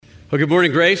Well, good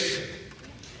morning, Grace.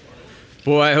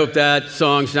 Boy, I hope that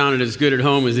song sounded as good at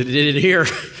home as it did here.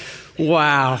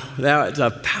 Wow, that's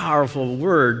a powerful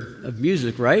word of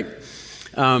music, right?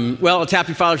 Well, it's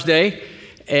Happy Father's Day,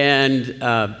 and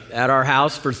at our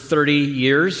house for 30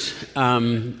 years,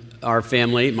 our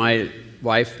family, my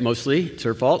wife mostly, it's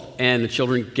her fault, and the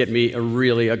children get me a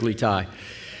really ugly tie.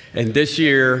 And this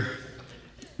year,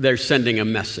 they're sending a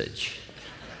message.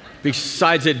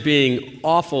 Besides it being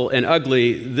awful and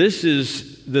ugly, this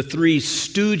is the Three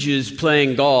Stooges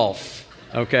playing golf,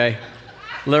 okay?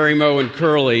 Larry, Moe, and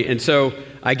Curly. And so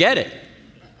I get it.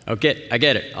 Okay, I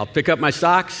get it. I'll pick up my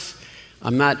socks.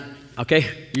 I'm not, okay?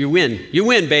 You win. You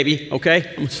win, baby,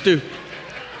 okay? I'm a Stooge.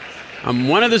 I'm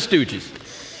one of the Stooges.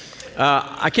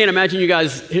 I can't imagine you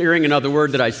guys hearing another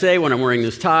word that I say when I'm wearing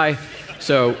this tie.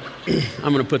 So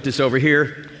I'm going to put this over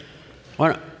here.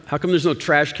 How come there's no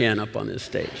trash can up on this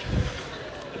stage?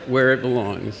 Where it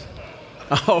belongs.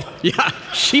 Oh, yeah,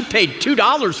 she paid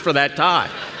 $2 for that tie.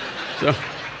 So,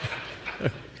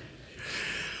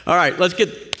 all right, let's get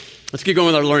going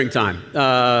with our learning time.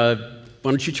 Why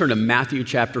don't you turn to Matthew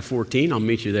chapter 14? I'll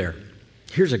meet you there.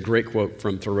 Here's a great quote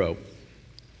from Thoreau.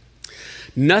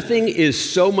 Nothing is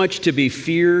so much to be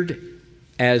feared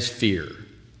as fear.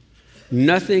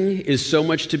 Nothing is so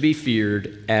much to be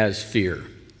feared as fear.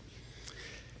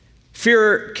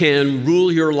 Fear can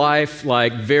rule your life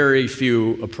like very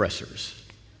few oppressors.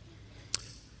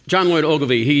 John Lloyd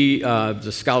Ogilvie, he's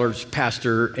a scholar's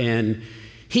pastor, and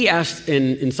he asked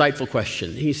an insightful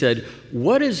question. He said,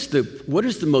 what is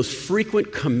the most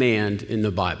frequent command in the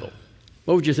Bible?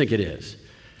 What would you think it is?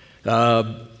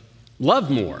 Love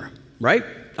more, right?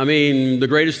 I mean, the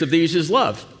greatest of these is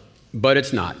love, but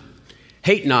it's not.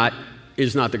 Hate not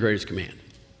is not the greatest command.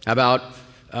 How about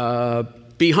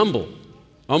be humble?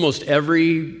 Almost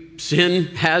every sin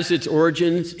has its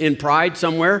origins in pride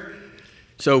somewhere.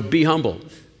 So be humble.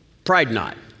 Pride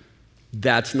not.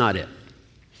 That's not it.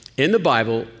 In the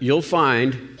Bible, you'll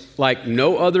find, like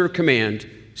no other command,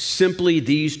 simply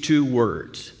these two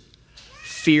words.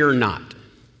 Fear not.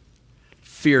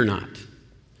 Fear not.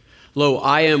 Lo,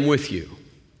 I am with you.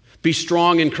 Be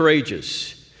strong and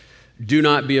courageous. Do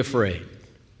not be afraid.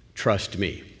 Trust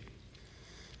me.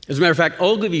 As a matter of fact,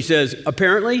 Ogilvie says,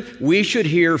 apparently, we should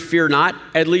hear fear not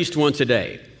at least once a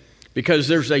day because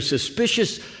there's a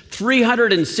suspicious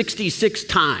 366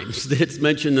 times that it's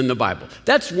mentioned in the Bible.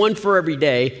 That's one for every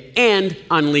day and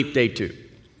on leap day too.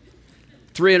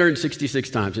 366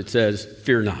 times it says,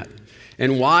 fear not.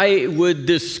 And why would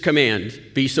this command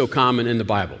be so common in the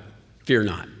Bible? Fear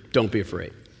not. Don't be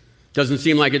afraid. Doesn't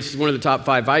seem like it's one of the top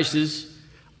 5 vices.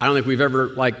 I don't think we've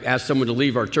ever asked someone to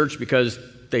leave our church because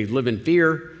they live in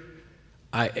fear.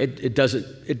 It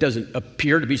doesn't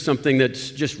appear to be something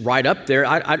that's just right up there.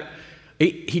 God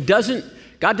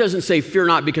doesn't say fear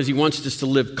not because he wants us to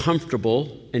live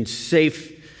comfortable and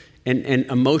safe and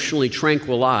emotionally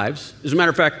tranquil lives. As a matter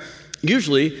of fact,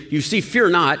 usually you see fear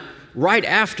not right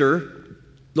after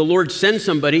the Lord sends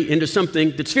somebody into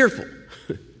something that's fearful.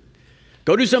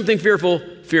 Go do something fearful,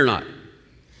 fear not.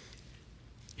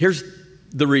 Here's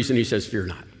the reason he says fear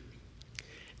not.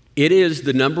 Fear is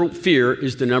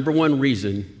the number one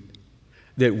reason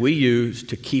that we use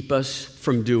to keep us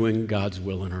from doing God's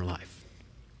will in our life.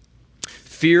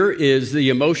 Fear is the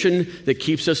emotion that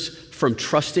keeps us from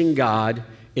trusting God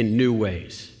in new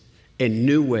ways,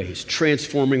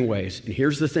 transforming ways. And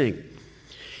here's the thing.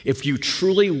 If you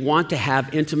truly want to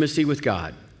have intimacy with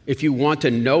God, if you want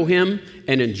to know him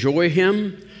and enjoy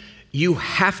him, you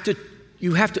have to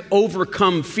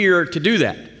overcome fear to do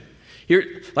that.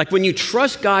 Like when you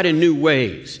trust God in new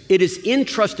ways, it is in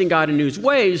trusting God in new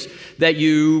ways that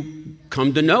you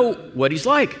come to know what he's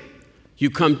like. You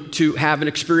come to have an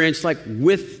experience like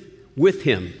with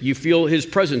him. You feel his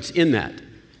presence in that.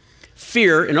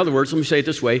 Fear, in other words, let me say it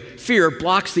this way, fear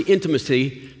blocks the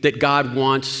intimacy that God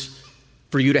wants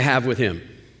for you to have with him.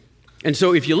 And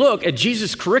so if you look at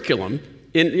Jesus' curriculum,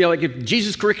 if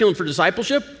Jesus' curriculum for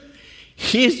discipleship,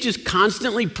 he is just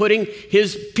constantly putting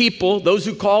his people, those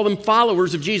who call them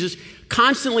followers of Jesus,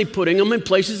 constantly putting them in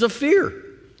places of fear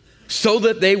so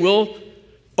that they will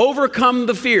overcome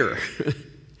the fear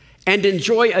and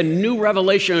enjoy a new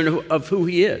revelation of who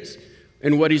he is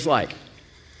and what he's like.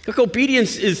 Look,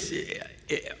 obedience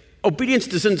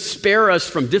doesn't spare us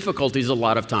from difficulties a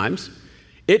lot of times.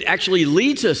 It actually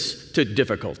leads us to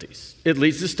difficulties. It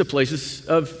leads us to places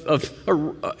of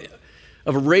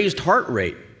a raised heart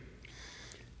rate.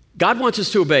 God wants us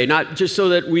to obey, not just so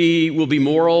that we will be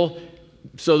moral,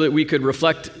 so that we could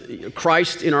reflect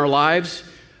Christ in our lives.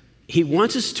 He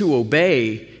wants us to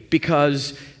obey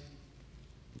because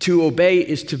to obey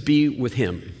is to be with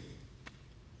him.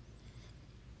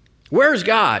 Where's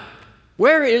God?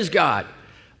 Where is God?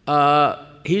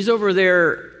 He's over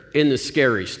there in the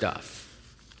scary stuff.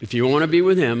 If you want to be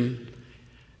with him,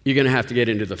 you're going to have to get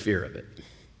into the fear of it.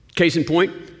 Case in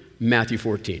point, Matthew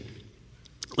 14.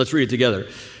 Let's read it together.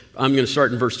 I'm going to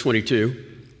start in verse 22.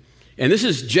 And this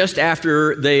is just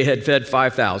after they had fed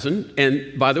 5,000.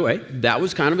 And by the way, that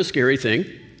was kind of a scary thing.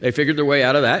 They figured their way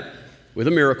out of that with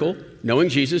a miracle, knowing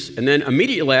Jesus. And then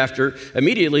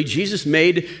immediately, Jesus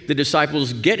made the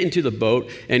disciples get into the boat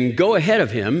and go ahead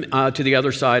of him to the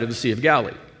other side of the Sea of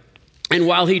Galilee. And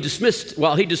while he dismissed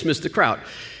the crowd,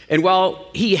 and while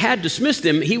he had dismissed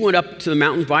them, he went up to the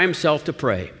mountains by himself to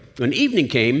pray. When evening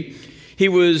came, he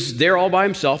was there all by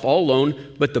himself, all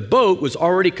alone, but the boat was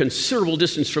already a considerable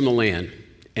distance from the land,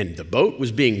 and the boat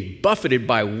was being buffeted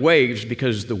by waves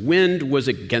because the wind was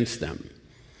against them.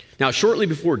 Now, shortly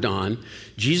before dawn,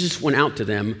 Jesus went out to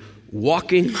them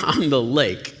walking on the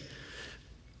lake.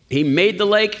 He made the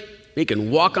lake. He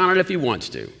can walk on it if he wants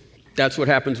to. That's what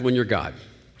happens when you're God.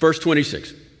 Verse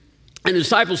 26. And the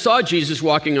disciples saw Jesus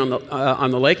walking on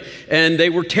the lake, and they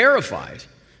were terrified.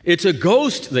 It's a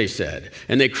ghost, they said,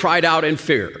 and they cried out in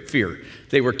fear.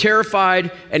 They were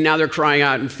terrified, and now they're crying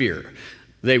out in fear.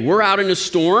 They were out in a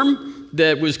storm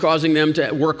that was causing them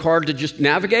to work hard to just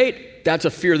navigate. That's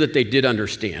a fear that they did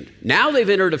understand. Now they've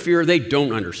entered a fear they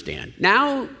don't understand.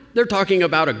 Now they're talking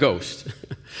about a ghost.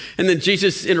 And then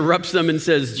Jesus interrupts them and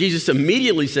says, Jesus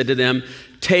immediately said to them,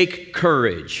 "Take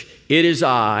courage. It is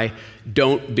I.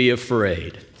 Don't be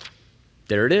afraid."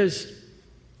 There it is.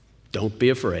 Don't be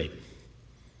afraid.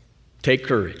 Take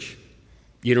courage.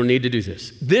 You don't need to do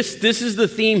this. This is the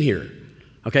theme here.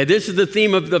 Okay, this is the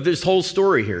theme of this whole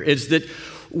story here. Is that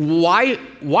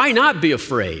why not be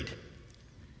afraid?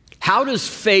 How does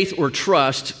faith or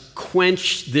trust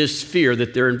quench this fear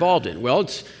that they're involved in? Well,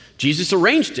 Jesus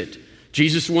arranged it.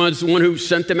 Jesus was the one who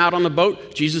sent them out on the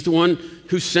boat. Jesus the one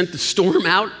who sent the storm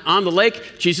out on the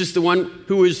lake. Jesus the one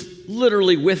who is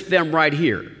literally with them right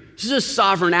here. This is a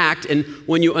sovereign act, and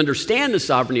when you understand the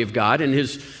sovereignty of God and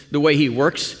the way he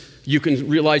works, you can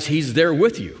realize he's there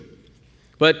with you.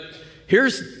 But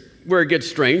here's where it gets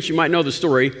strange. You might know the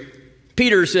story.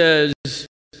 Peter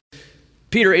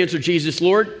answered Jesus,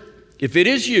 "Lord, if it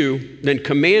is you, then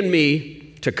command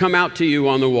me to come out to you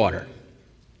on the water."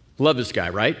 Love this guy,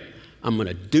 right? I'm going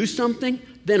to do something,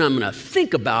 then I'm going to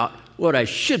think about what I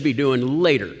should be doing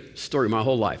later. Story of my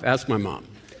whole life. Ask my mom.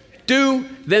 Do,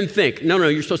 then think. No,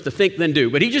 you're supposed to think, then do.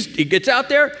 But he gets out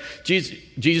there.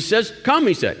 Jesus says, "Come,"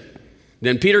 he said.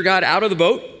 Then Peter got out of the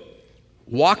boat,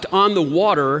 walked on the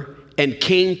water, and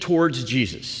came towards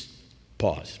Jesus.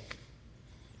 Pause.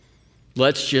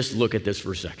 Let's just look at this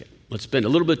for a second. Let's spend a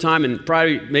little bit of time and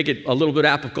probably make it a little bit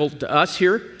applicable to us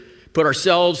here. Put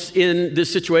ourselves in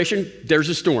this situation. There's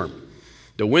a storm.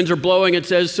 The winds are blowing, it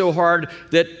says, so hard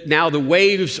that now the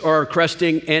waves are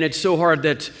cresting, and it's so hard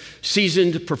that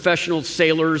seasoned professional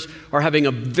sailors are having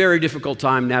a very difficult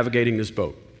time navigating this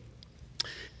boat.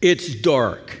 It's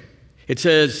dark. It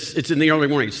says it's in the early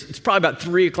morning. It's probably about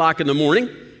 3 o'clock in the morning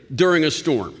during a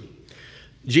storm.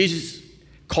 Jesus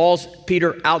calls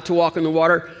Peter out to walk in the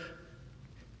water.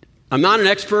 I'm not an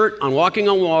expert on walking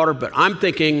on water, but I'm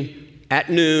thinking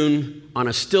at noon on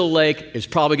a still lake is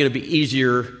probably going to be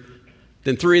easier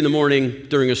than 3 in the morning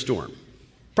during a storm.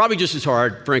 Probably just as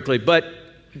hard, frankly, but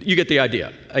you get the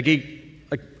idea.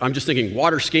 I'm just thinking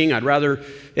water skiing, I'd rather,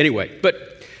 anyway.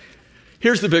 But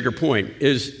here's the bigger point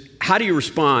is how do you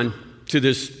respond to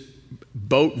this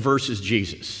boat versus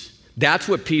Jesus? That's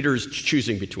what Peter's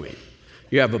choosing between.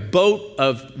 You have a boat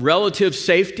of relative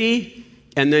safety,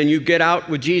 and then you get out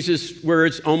with Jesus where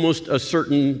it's almost a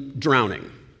certain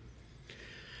drowning.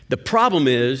 The problem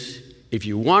is, if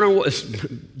you want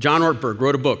to, John Ortberg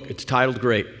wrote a book, it's titled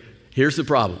Great. Here's the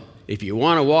problem. If you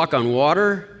want to walk on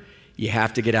water, you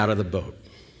have to get out of the boat.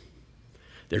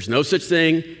 There's no such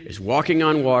thing as walking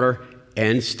on water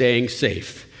and staying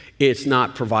safe. It's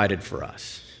not provided for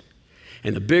us.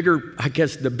 And the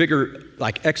bigger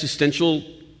like existential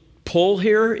pull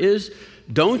here is,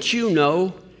 don't you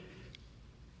know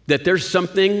that there's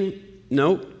someone,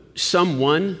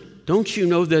 don't you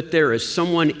know that there is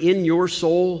someone in your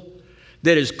soul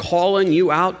that is calling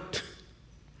you out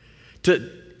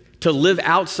to live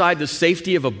outside the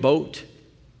safety of a boat?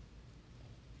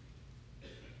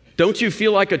 Don't you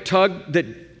feel like a tug that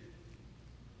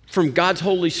from God's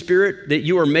Holy Spirit that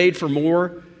you are made for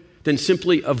more than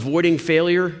simply avoiding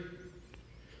failure?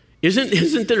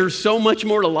 Isn't there so much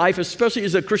more to life, especially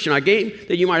as a Christian? I get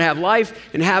that you might have life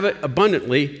and have it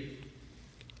abundantly,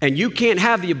 and you can't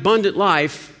have the abundant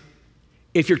life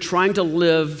if you're trying to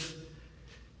live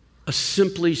a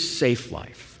simply safe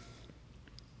life.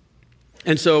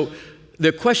 And so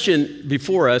the question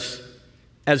before us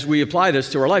as we apply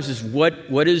this to our lives is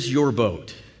what is your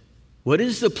boat? What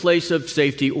is the place of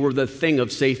safety or the thing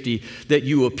of safety that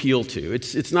you appeal to?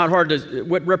 It's not hard to,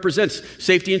 what represents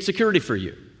safety and security for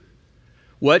you?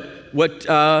 What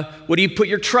do you put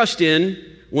your trust in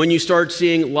when you start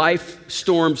seeing life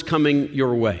storms coming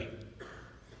your way?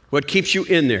 What keeps you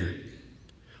in there?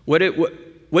 What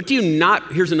do you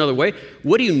not, here's another way,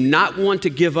 what do you not want to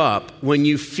give up when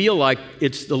you feel like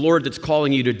it's the Lord that's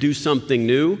calling you to do something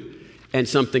new and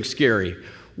something scary?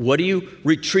 What do you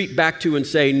retreat back to and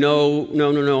say, no,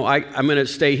 I'm going to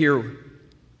stay here?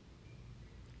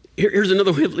 Here's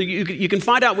another way. You can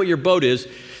find out what your boat is,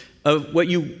 of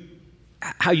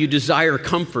how you desire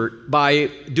comfort by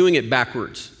doing it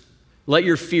backwards. Let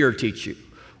your fear teach you.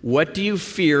 What do you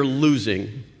fear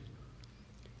losing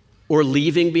or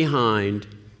leaving behind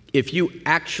if you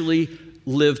actually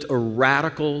lived a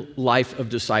radical life of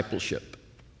discipleship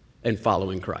and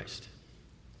following Christ?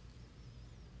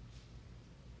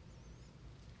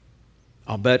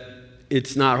 I'll bet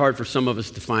it's not hard for some of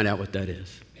us to find out what that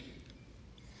is.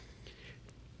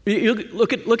 You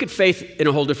look at faith in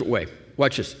a whole different way.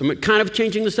 Watch this. I'm kind of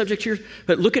changing the subject here,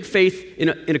 but look at faith in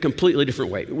a completely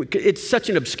different way. It's such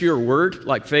an obscure word,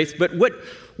 like faith, but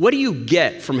what do you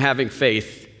get from having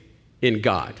faith in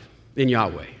God, in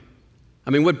Yahweh? I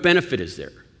mean, what benefit is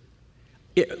there?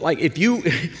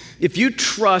 If you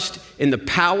trust in the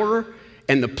power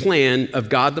and the plan of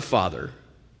God the Father,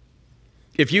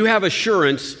 if you have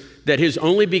assurance that his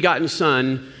only begotten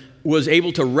Son was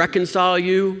able to reconcile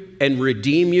you and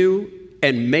redeem you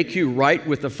and make you right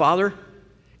with the Father,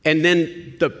 and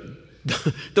then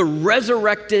the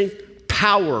resurrecting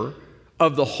power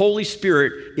of the Holy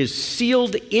Spirit is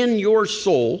sealed in your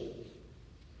soul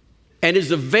and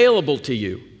is available to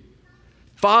you.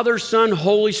 Father, Son,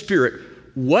 Holy Spirit,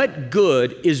 what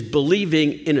good is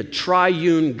believing in a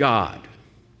triune God?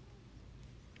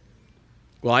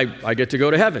 Well, I get to go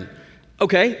to heaven.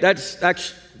 Okay, that's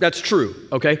true,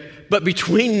 okay? But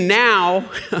between now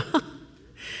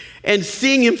and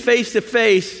seeing him face to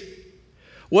face,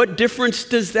 what difference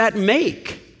does that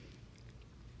make?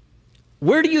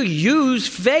 Where do you use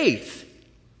faith?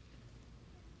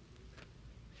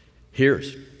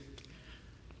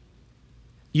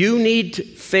 You need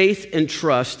faith and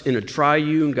trust in a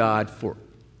triune God for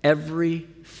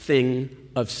everything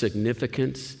of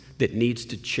significance that needs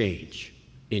to change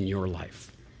in your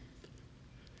life.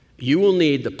 You will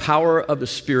need the power of the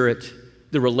Spirit,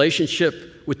 the relationship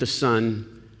with the Son,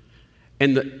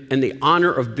 and the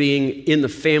honor of being in the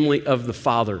family of the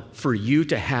Father for you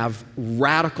to have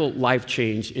radical life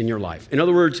change in your life. In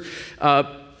other words,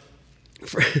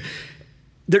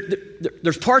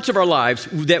 there's parts of our lives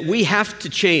that we have to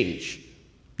change,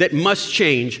 that must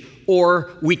change,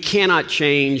 or we cannot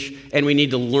change, and we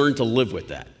need to learn to live with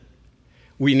that.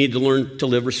 We need to learn to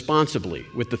live responsibly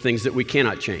with the things that we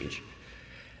cannot change.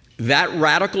 That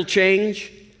radical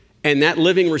change and that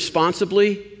living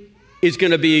responsibly is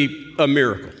going to be a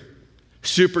miracle,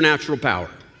 supernatural power.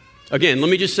 Again, let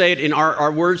me just say it in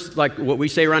our words, like what we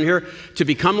say around here. To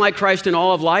become like Christ in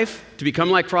all of life,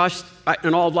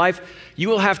 you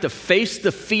will have to face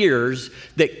the fears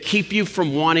that keep you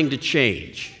from wanting to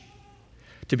change.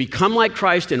 To become like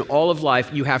Christ in all of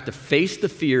life, you have to face the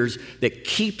fears that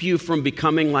keep you from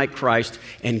becoming like Christ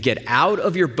and get out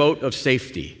of your boat of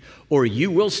safety, or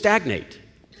you will stagnate.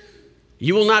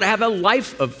 You will not have a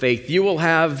life of faith. You will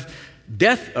have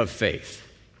death of faith.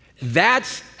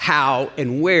 That's how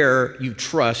and where you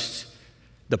trust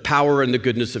the power and the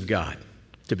goodness of God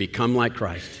to become like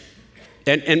Christ.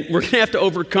 And we're going to have to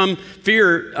overcome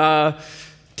fear to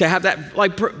have that.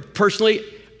 Like personally,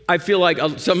 I feel like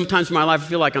sometimes in my life, I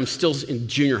feel like I'm still in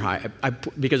junior high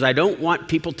because I don't want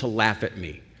people to laugh at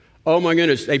me. Oh my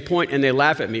goodness, they point and they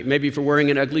laugh at me, maybe for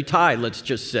wearing an ugly tie, let's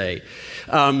just say.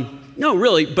 No,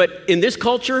 really, but in this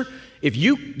culture, if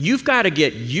you've got to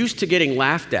get used to getting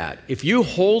laughed at. If you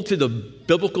hold to the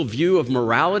biblical view of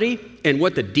morality and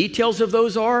what the details of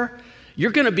those are,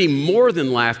 you're going to be more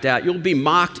than laughed at. You'll be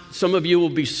mocked. Some of you will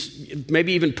be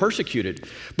maybe even persecuted.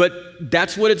 But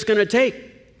that's what it's going to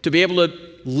take to be able to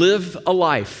live a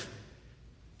life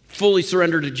fully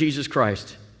surrendered to Jesus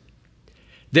Christ.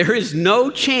 There is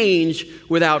no change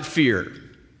without fear.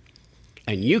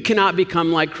 And you cannot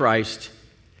become like Christ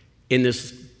in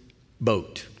this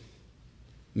boat,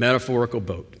 metaphorical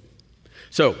boat.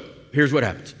 So here's what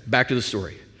happens. Back to the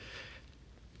story.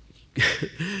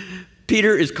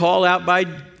 Peter is called out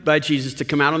by Jesus to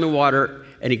come out on the water,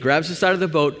 and he grabs the side of the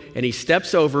boat and he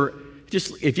steps over.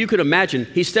 Just if you could imagine,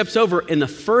 he steps over and the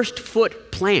first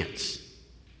foot plants.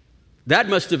 That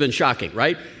must have been shocking,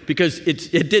 right? Because he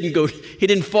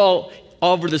didn't fall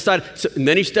over the side. And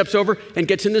then he steps over and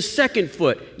gets in the second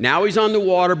foot. Now he's on the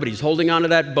water, but he's holding onto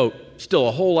that boat. Still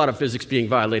a whole lot of physics being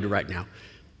violated right now.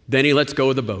 Then he lets go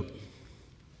of the boat.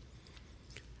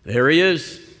 There he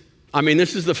is. I mean,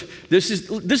 this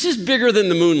is bigger than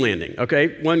the moon landing,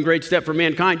 okay? One great step for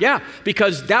mankind. Yeah,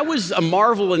 because that was a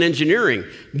marvel in engineering.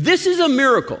 This is a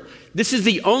miracle. This is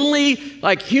the only,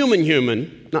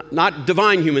 human, not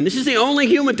divine human. This is the only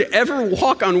human to ever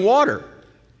walk on water.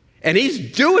 And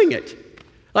he's doing it.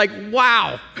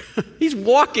 Wow. He's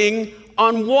walking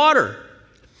on water.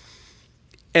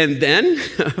 And then,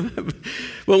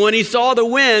 well, when he saw the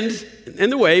wind and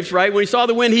the waves, right? When he saw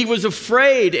the wind, he was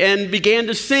afraid and began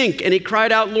to sink. And he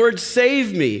cried out, Lord,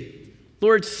 save me.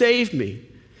 Lord, save me.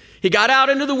 He got out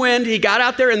into the wind. He got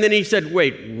out there and then he said,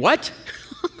 wait, what?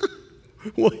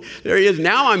 There he is.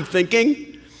 Now I'm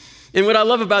thinking. And what I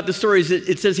love about the story is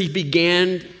it says he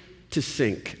began to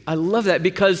sink. I love that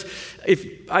because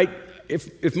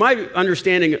if my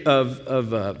understanding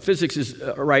of physics is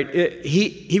right,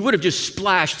 he would have just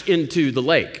splashed into the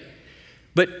lake.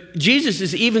 But Jesus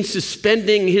is even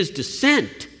suspending his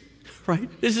descent, right?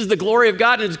 This is the glory of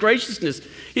God and his graciousness.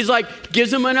 He's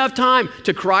gives him enough time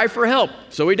to cry for help.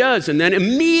 So he does. And then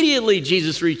immediately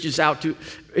Jesus reaches out to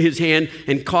his hand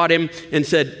and caught him and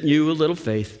said, you of little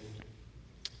faith,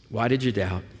 why did you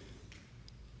doubt?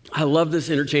 I love this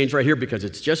interchange right here because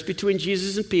it's just between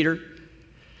Jesus and Peter.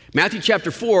 Matthew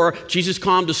chapter 4, Jesus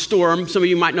calmed a storm. Some of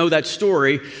you might know that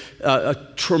story, a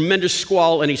tremendous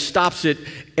squall, and he stops it,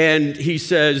 and he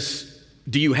says,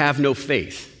 do you have no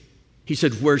faith? He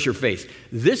said, where's your faith?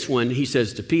 This one, he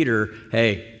says to Peter,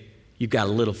 hey, you've got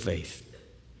a little faith.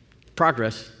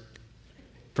 Progress,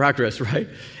 right?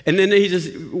 And then he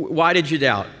says, why did you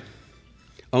doubt?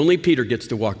 Only Peter gets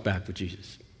to walk back with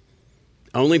Jesus.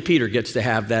 Only Peter gets to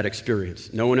have that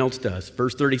experience. No one else does.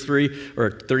 Verse 33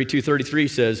 or 32-33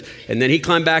 says, and then he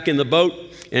climbed back in the boat,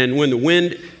 and when the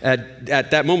wind,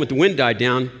 at that moment, the wind died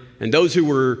down, and those who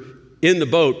were in the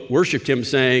boat worshiped him,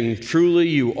 saying, truly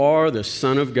you are the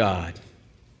Son of God.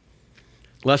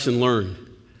 Lesson learned.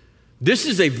 This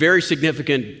is a very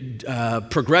significant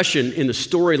progression in the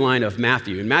storyline of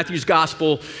Matthew. In Matthew's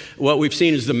gospel, what we've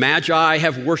seen is the Magi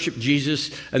have worshiped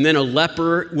Jesus, and then a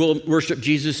leper will worship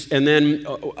Jesus, and then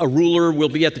a ruler will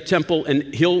be at the temple,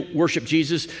 and he'll worship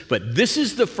Jesus. But this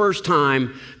is the first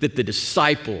time that the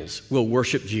disciples will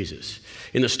worship Jesus.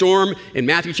 In the storm, in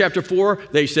Matthew chapter 4,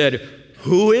 they said,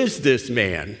 who is this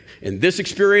man? In this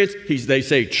experience, they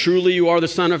say, truly you are the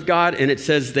Son of God, and it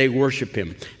says they worship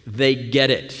him. They get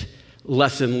it.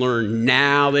 Lesson learned.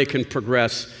 Now they can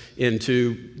progress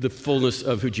into the fullness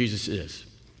of who Jesus is.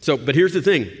 But here's the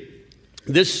thing.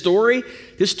 This story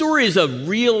is a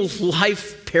real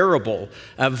life parable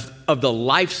of the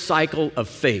life cycle of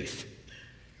faith.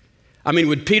 I mean,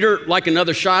 would Peter like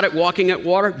another shot at walking at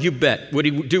water? You bet. Would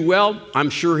he do well? I'm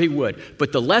sure he would.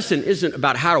 But the lesson isn't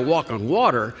about how to walk on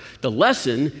water. The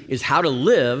lesson is how to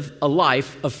live a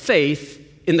life of faith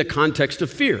in the context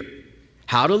of fear.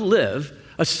 How to live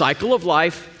a cycle of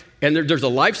life, and there's a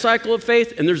life cycle of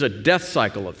faith, and there's a death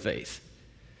cycle of faith.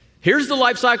 Here's the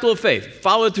life cycle of faith.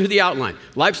 Follow it through the outline.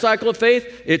 Life cycle of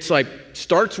faith, it's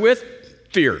starts with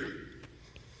fear.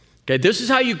 Okay, this is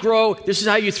how you grow. This is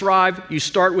how you thrive. You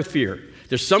start with fear.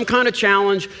 There's some kind of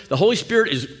challenge. The Holy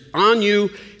Spirit is on you.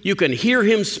 You can hear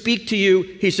him speak to you.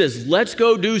 He says, let's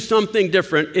go do something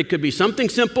different. It could be something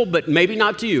simple, but maybe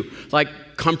not to you, like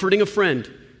comforting a friend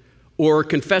or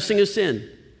confessing a sin,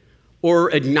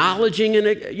 or acknowledging an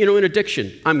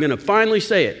addiction. I'm going to finally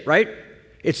say it, right?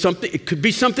 It could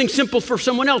be something simple for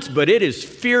someone else, but it is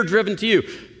fear-driven to you.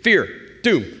 Fear,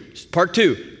 doom. Part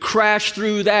 2, crash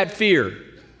through that fear.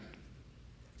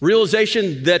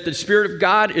 Realization that the Spirit of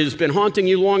God has been haunting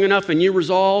you long enough, and you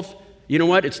resolve, you know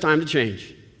what? It's time to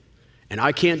change. And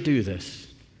I can't do this.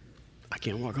 I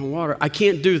can't walk on water. I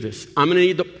can't do this. I'm going to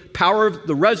need the power of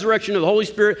the resurrection of the Holy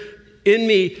Spirit in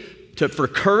me for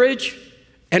courage,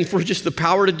 and for just the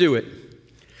power to do it.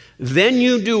 Then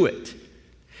you do it.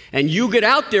 And you get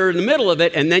out there in the middle of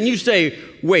it, and then you say,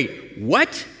 wait,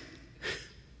 what?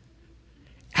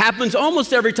 Happens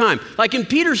almost every time. Like in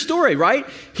Peter's story, right?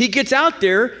 He gets out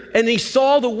there, and he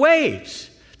saw the waves.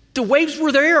 The waves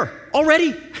were there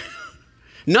already.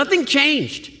 Nothing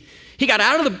changed. He got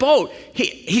out of the boat.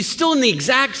 He's still in the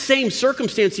exact same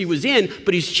circumstance he was in,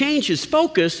 but he's changed his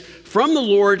focus from the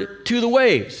Lord to the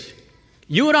waves.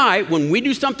 You and I, when we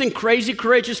do something crazy,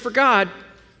 courageous for God,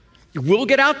 we'll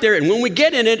get out there, and when we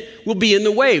get in it, we'll be in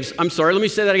the waves. I'm sorry, let me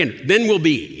say that again. Then we'll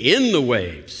be in the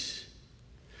waves.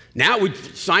 Now we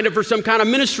signed up for some kind of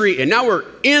ministry, and now we're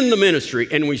in the ministry,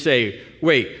 and we say,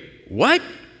 wait, what?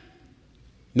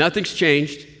 Nothing's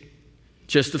changed,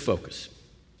 just the focus.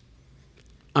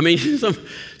 I mean,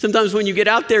 sometimes when you get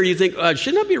out there, you think,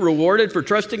 shouldn't I be rewarded for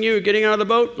trusting you and getting out of the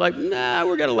boat? Like, nah,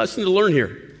 we've got a lesson to learn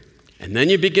here. And then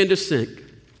you begin to sink,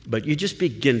 but you just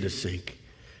begin to sink.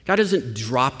 God doesn't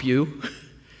drop you.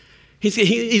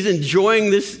 He's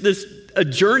enjoying this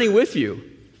journey with you.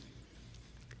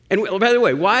 And by the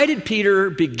way, why did Peter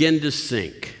begin to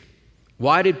sink?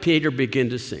 Why did Peter begin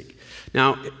to sink?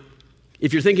 Now,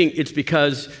 if you're thinking it's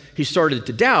because he started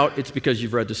to doubt, it's because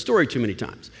you've read the story too many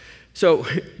times. So,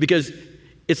 because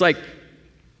it's like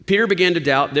Peter began to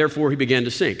doubt, therefore he began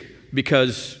to sink.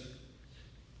 Because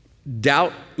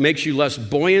doubt makes you less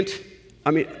buoyant.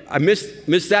 I mean, I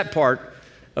missed that part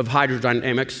of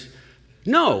hydrodynamics.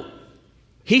 No,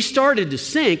 he started to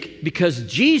sink because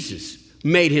Jesus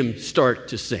made him start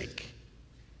to sink.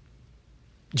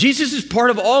 Jesus is part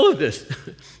of all of this.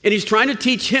 And he's trying to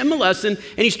teach him a lesson,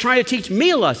 and he's trying to teach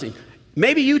me a lesson.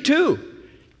 Maybe you too.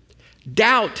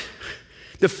 Doubt.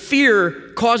 The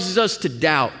fear causes us to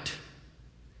doubt.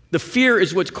 The fear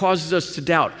is what causes us to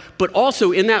doubt. But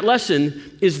also in that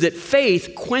lesson is that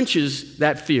faith quenches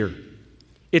that fear.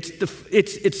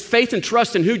 It's faith and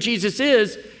trust in who Jesus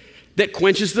is that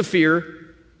quenches the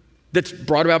fear that's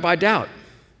brought about by doubt.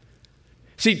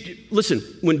 See, listen,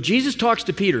 when Jesus talks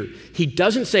to Peter, he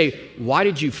doesn't say, why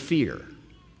did you fear?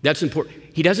 That's important.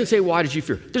 He doesn't say, why did you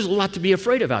fear? There's a lot to be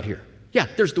afraid of out here. Yeah,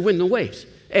 there's the wind and the waves,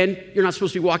 and you're not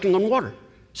supposed to be walking on water.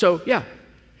 So, yeah.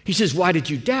 He says, why did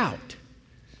you doubt?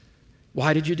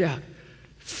 Why did you doubt?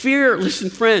 Fear, listen,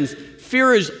 friends,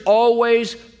 fear is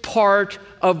always part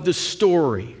of the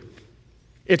story.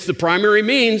 It's the primary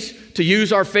means to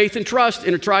use our faith and trust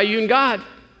in a triune God.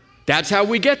 That's how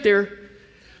we get there.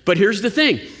 But here's the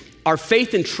thing. Our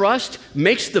faith and trust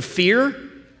makes the fear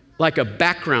like a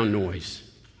background noise,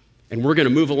 and we're going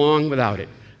to move along without it.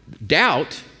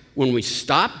 Doubt, when we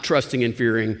stop trusting and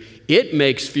fearing, it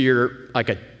makes fear like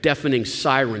a deafening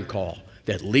siren call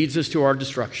that leads us to our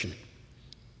destruction.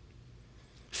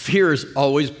 Fear is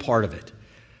always part of it.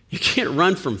 You can't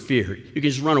run from fear. You can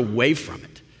just run away from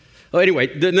it. Well,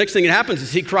 anyway, the next thing that happens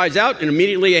is he cries out, and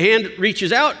immediately a hand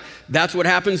reaches out. That's what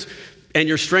happens, and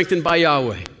you're strengthened by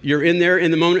Yahweh. You're in there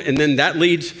in the moment, and then that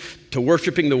leads to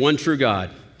worshiping the one true God.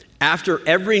 After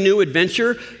every new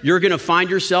adventure, you're going to find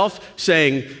yourself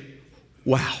saying,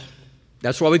 wow.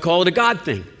 That's why we call it a God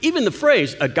thing. Even the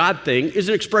phrase, a God thing, is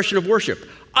an expression of worship.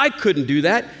 I couldn't do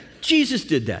that. Jesus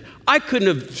did that. I couldn't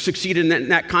have succeeded in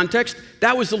that context.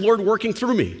 That was the Lord working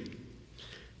through me.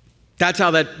 That's how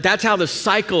the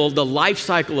cycle, the life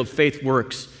cycle of faith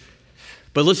works.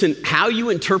 But listen, how you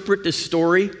interpret this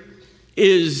story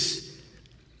is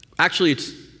actually,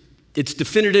 it's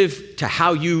definitive to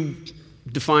how you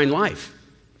define life.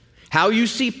 How you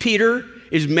see Peter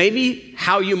is maybe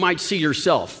how you might see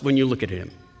yourself when you look at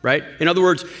him, right? In other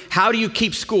words, how do you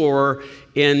keep score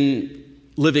in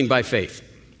living by faith?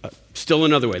 Still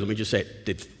another way, let me just say it.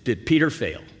 Did Peter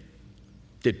fail?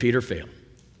 Did Peter fail?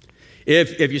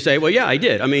 If you say, well, yeah, I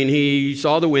did. I mean, he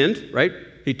saw the wind, right?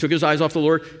 He took his eyes off the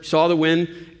Lord, saw the wind,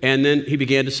 and then he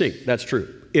began to sink. That's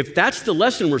true. If that's the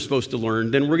lesson we're supposed to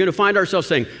learn, then we're going to find ourselves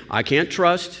saying, I can't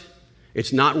trust.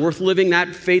 It's not worth living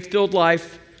that faith-filled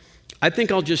life. I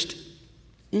think I'll just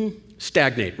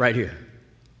stagnate right here.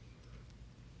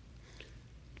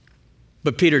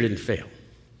 But Peter didn't fail.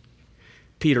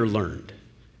 Peter learned.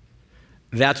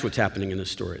 That's what's happening in this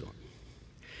story.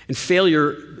 And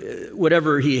failure,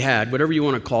 whatever he had, whatever you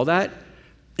want to call that,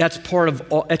 that's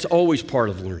always part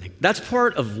of learning. That's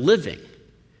part of living,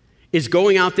 is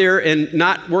going out there and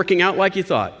not working out like you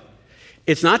thought.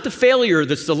 It's not the failure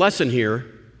that's the lesson here.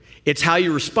 It's how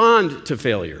you respond to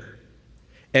failure.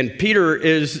 And Peter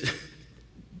is,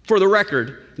 for the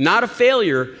record, not a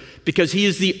failure because he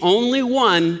is the only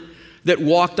one that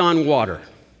walked on water.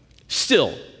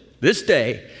 Still, this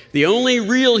day, the only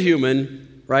real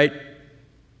human, right?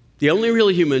 The only real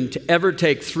human to ever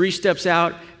take 3 steps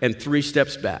out and 3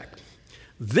 steps back.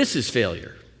 This is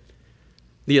failure.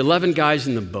 The 11 guys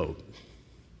in the boat.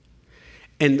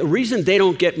 And the reason they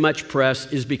don't get much press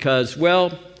is because,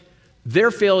 well,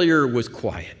 their failure was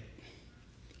quiet.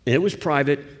 And it was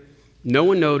private. No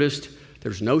one noticed.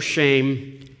 There's no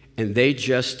shame. And they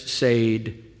just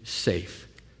stayed safe.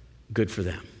 Good for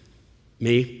them.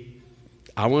 Me,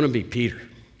 I want to be Peter.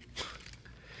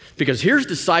 Because here's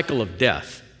the cycle of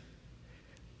death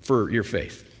for your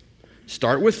faith.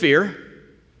 Start with fear.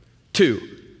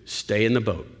 2, stay in the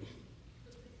boat.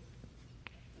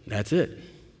 That's it.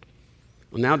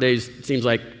 Well, nowadays, it seems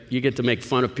like you get to make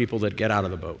fun of people that get out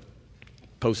of the boat.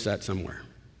 Post that somewhere.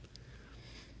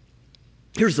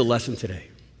 Here's the lesson today.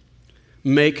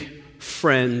 Make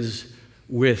friends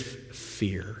with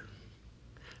fear.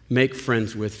 make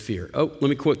friends with fear. Oh, let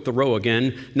me quote Thoreau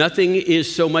again. Nothing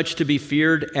is so much to be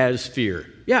feared as fear.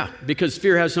 Yeah, because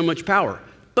fear has so much power.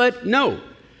 But no,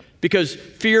 because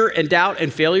fear and doubt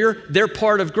and failure, they're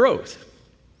part of growth.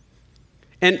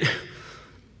 And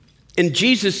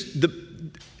Jesus'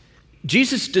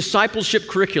 discipleship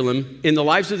curriculum in the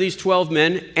lives of these 12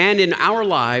 men and in our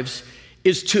lives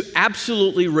is to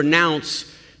absolutely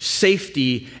renounce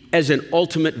safety as an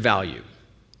ultimate value.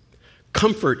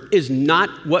 Comfort is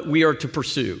not what we are to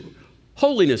pursue.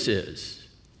 Holiness is.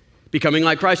 Becoming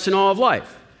like Christ in all of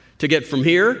life. To get from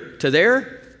here to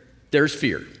there, there's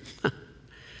fear.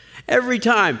 Every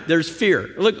time there's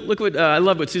fear. Look what I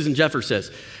love what Susan Jeffers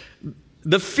says.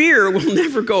 The fear will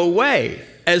never go away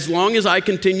as long as I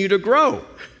continue to grow.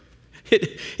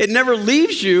 It never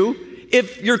leaves you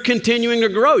if you're continuing to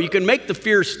grow. You can make the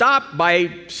fear stop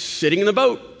by sitting in the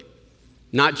boat,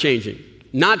 not changing,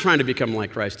 not trying to become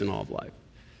like Christ in all of life.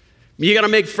 You got to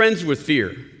make friends with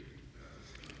fear.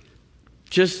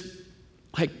 Just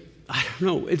like, I don't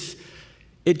know, it's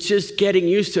just getting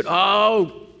used to it.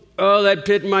 Oh, that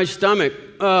pit in my stomach.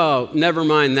 Oh, never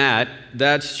mind that.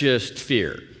 That's just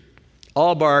fear.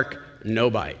 All bark, no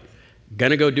bite.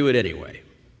 Gonna go do it anyway.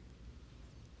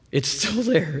 It's still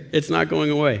there. It's not going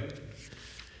away.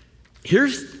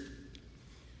 Here's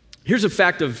a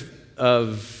fact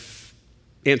of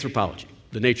anthropology,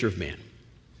 the nature of man.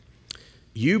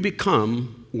 You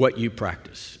become what you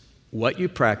practice. What you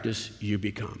practice, you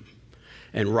become.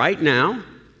 And right now,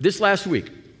 this last week,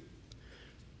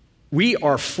 we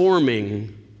are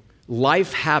forming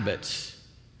life habits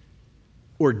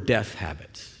or death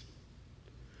habits.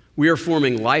 We are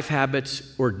forming life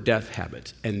habits or death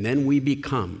habits, and then we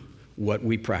become what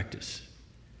we practice.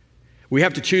 We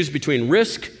have to choose between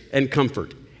risk and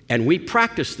comfort, and we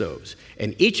practice those.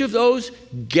 And each of those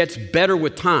gets better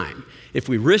with time. If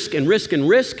we risk and risk and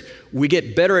risk, we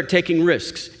get better at taking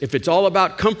risks. If it's all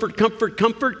about comfort, comfort,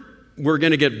 comfort, we're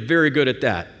going to get very good at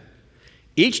that.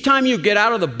 Each time you get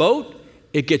out of the boat,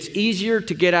 it gets easier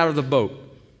to get out of the boat.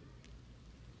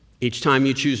 Each time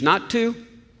you choose not to,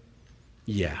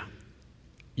 yeah,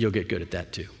 you'll get good at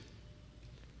that too.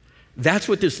 That's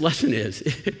what this lesson is.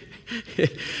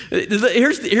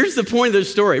 Here's the point of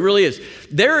this story. It really is.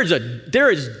 There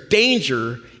is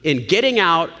danger in getting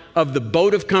out of the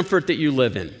boat of comfort that you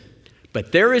live in.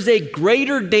 But there is a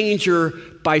greater danger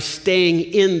by staying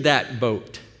in that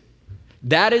boat.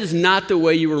 That is not the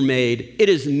way you were made. It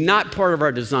is not part of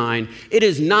our design. It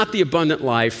is not the abundant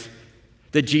life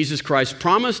that Jesus Christ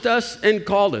promised us and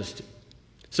called us to.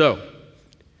 So,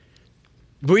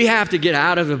 we have to get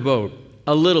out of the boat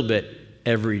a little bit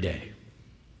every day.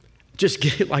 Just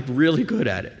get really good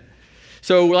at it.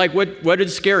 So what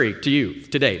is scary to you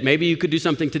today? Maybe you could do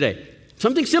something today.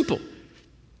 Something simple.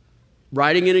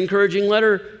 Writing an encouraging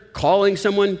letter, calling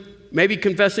someone, maybe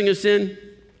confessing a sin.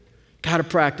 Got to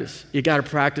practice. You got to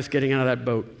practice getting out of that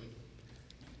boat.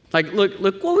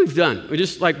 Look what we've done. We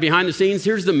just behind the scenes,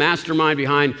 here's the mastermind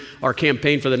behind our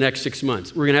campaign for the next 6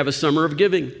 months. We're going to have a summer of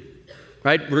giving.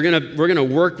 Right? We're gonna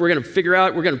work, we're gonna figure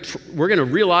out, we're gonna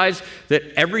realize that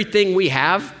everything we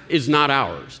have is not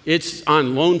ours. It's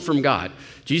on loan from God.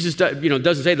 Jesus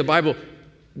doesn't say in the Bible,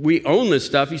 we own this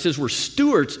stuff. He says we're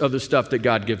stewards of the stuff that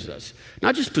God gives us.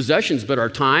 Not just possessions, but our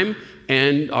time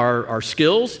and our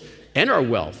skills and our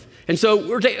wealth. And so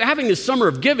we're having this summer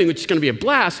of giving, which is going to be a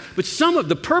blast, but some of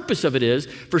the purpose of it is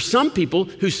for some people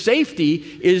whose safety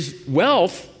is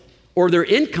wealth or their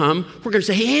income, we're going to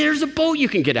say, hey, there's a boat you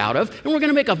can get out of, and we're going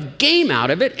to make a game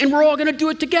out of it, and we're all going to do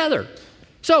it together.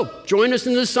 So join us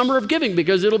in this summer of giving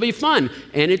because it'll be fun,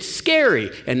 and it's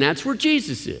scary, and that's where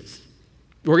Jesus is.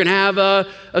 We're going to have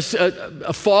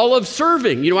a fall of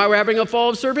serving. You know why we're having a fall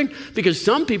of serving? Because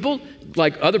some people,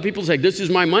 like other people say, this is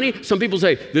my money. Some people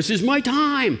say, this is my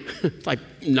time. It's like,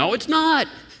 no, it's not.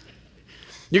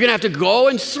 You're going to have to go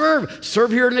and serve.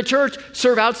 Serve here in the church.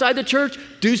 Serve outside the church.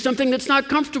 Do something that's not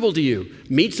comfortable to you.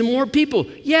 Meet some more people.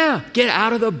 Yeah, get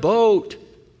out of the boat.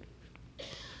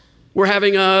 We're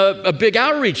having a big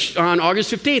outreach on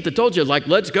August 15th. I told you,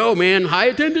 let's go, man. High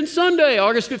attendance Sunday,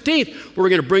 August 15th. We're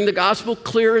going to bring the gospel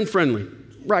clear and friendly,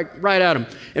 right at them.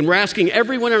 And we're asking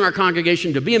everyone in our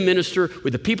congregation to be a minister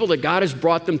with the people that God has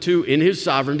brought them to in his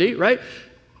sovereignty, right?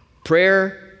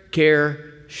 Prayer,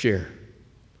 care, share.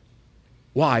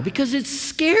 Why? Because it's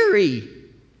scary.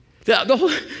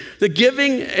 The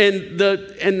giving and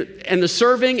the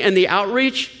serving and the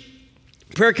outreach,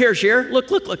 prayer, care, share. Look.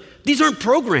 These aren't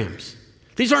programs.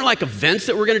 These aren't like events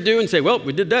that we're going to do and say, well,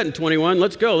 we did that in 21.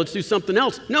 Let's go. Let's do something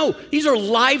else. No, these are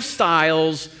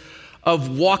lifestyles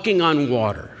of walking on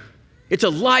water. It's a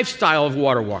lifestyle of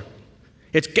water walking.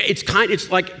 It's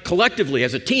like collectively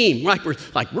as a team,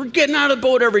 we're getting out of the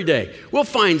boat every day. We'll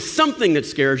find something that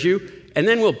scares you, and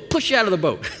then we'll push you out of the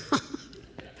boat.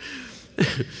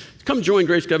 Come join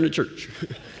Grace Covenant Church.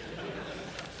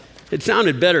 It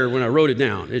sounded better when I wrote it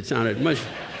down. It sounded much.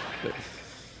 But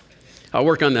I'll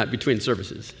work on that between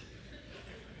services.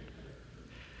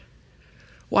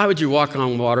 Why would you walk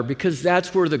on water? Because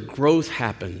that's where the growth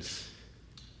happens.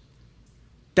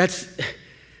 Getting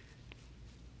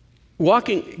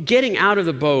out of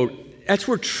the boat, that's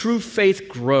where true faith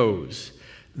grows.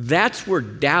 That's where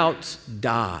doubts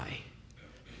die.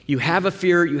 You have a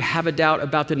fear, you have a doubt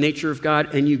about the nature of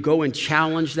God, and you go and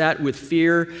challenge that with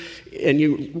fear, and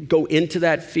you go into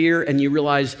that fear, and you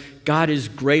realize God is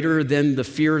greater than the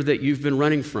fear that you've been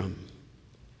running from.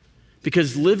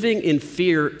 Because living in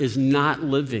fear is not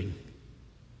living.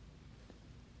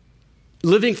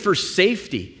 Living for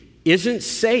safety isn't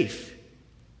safe,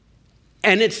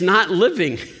 and it's not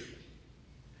living.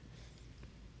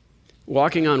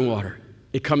 Walking on water,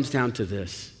 it comes down to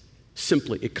this.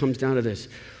 Simply, it comes down to this.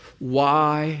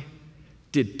 Why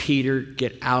did Peter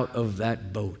get out of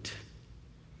that boat?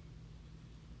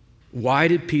 Why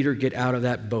did Peter get out of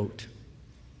that boat?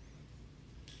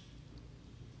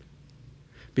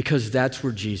 Because that's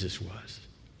where Jesus was.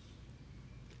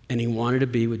 And he wanted to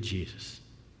be with Jesus.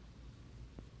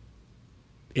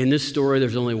 In this story,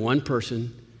 there's only one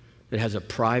person that has a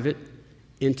private,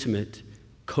 intimate,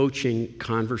 coaching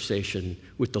conversation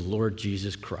with the Lord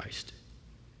Jesus Christ.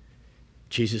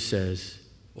 Jesus says,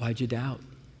 why'd you doubt?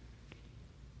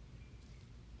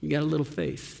 You got a little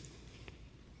faith.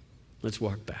 Let's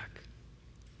walk back.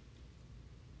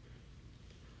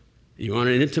 You want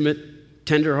an intimate,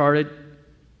 tender-hearted,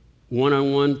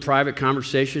 one-on-one private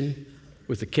conversation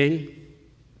with the King?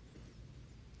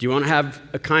 Do you want to have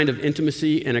a kind of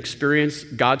intimacy and experience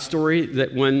God's story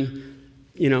that when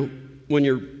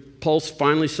your pulse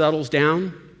finally settles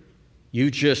down, you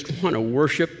just want to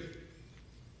worship?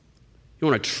 You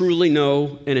want to truly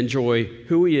know and enjoy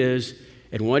who he is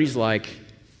and what he's like?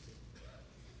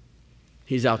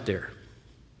 He's out there.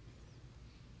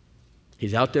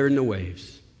 He's out there in the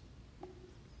waves,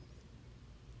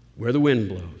 where the wind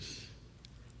blows,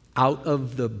 out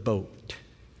of the boat.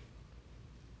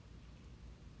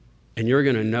 And you're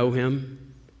going to know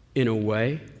him in a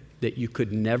way that you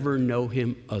could never know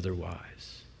him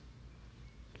otherwise.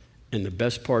 And the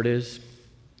best part is,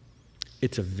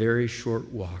 it's a very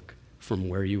short walk from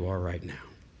where you are right now.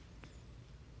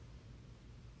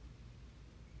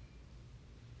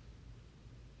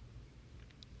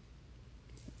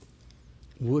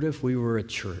 What if we were a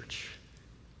church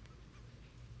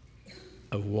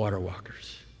of water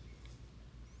walkers?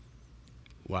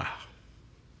 Wow.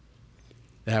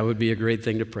 That would be a great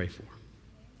thing to pray for.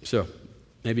 So,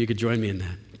 maybe you could join me in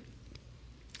that.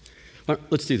 All right,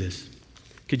 let's do this.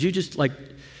 Could you just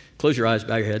close your eyes,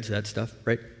 bow your heads, that stuff,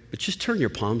 right? But just turn your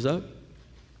palms up.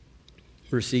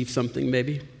 Receive something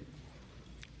maybe.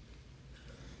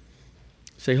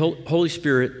 Say, Holy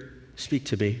Spirit, speak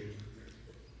to me.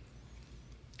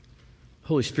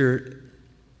 Holy Spirit,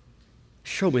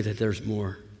 show me that there's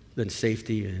more than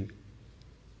safety and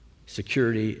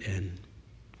security and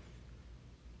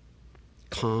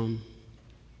calm.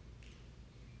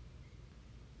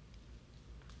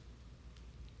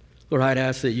 Lord, I'd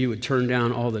ask that you would turn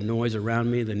down all the noise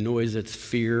around me, the noise that's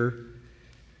fear,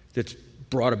 that's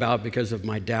brought about because of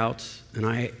my doubts. And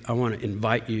I want to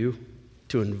invite you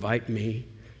to invite me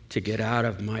to get out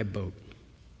of my boat.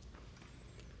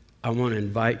 I want to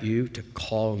invite you to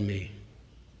call me,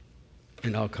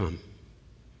 and I'll come.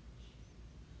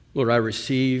 Lord, I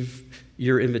receive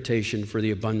your invitation for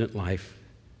the abundant life,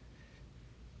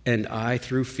 and I,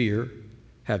 through fear,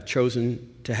 have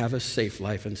chosen to have a safe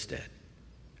life instead.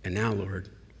 And now, Lord,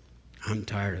 I'm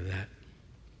tired of that.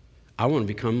 I want to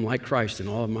become like Christ in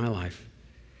all of my life.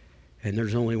 And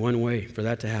there's only one way for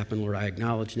that to happen, Lord. I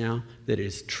acknowledge now that it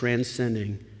is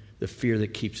transcending the fear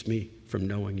that keeps me from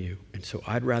knowing you. And so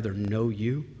I'd rather know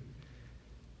you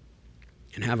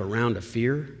and have a round of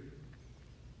fear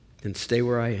than stay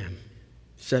where I am.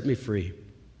 Set me free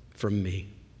from me.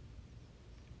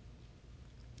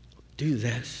 Do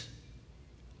this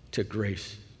to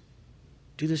Grace.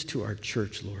 Do this to our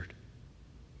church, Lord.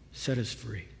 Set us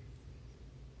free.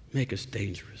 Make us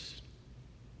dangerous.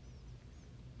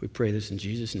 We pray this in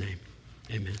Jesus' name.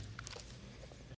 Amen.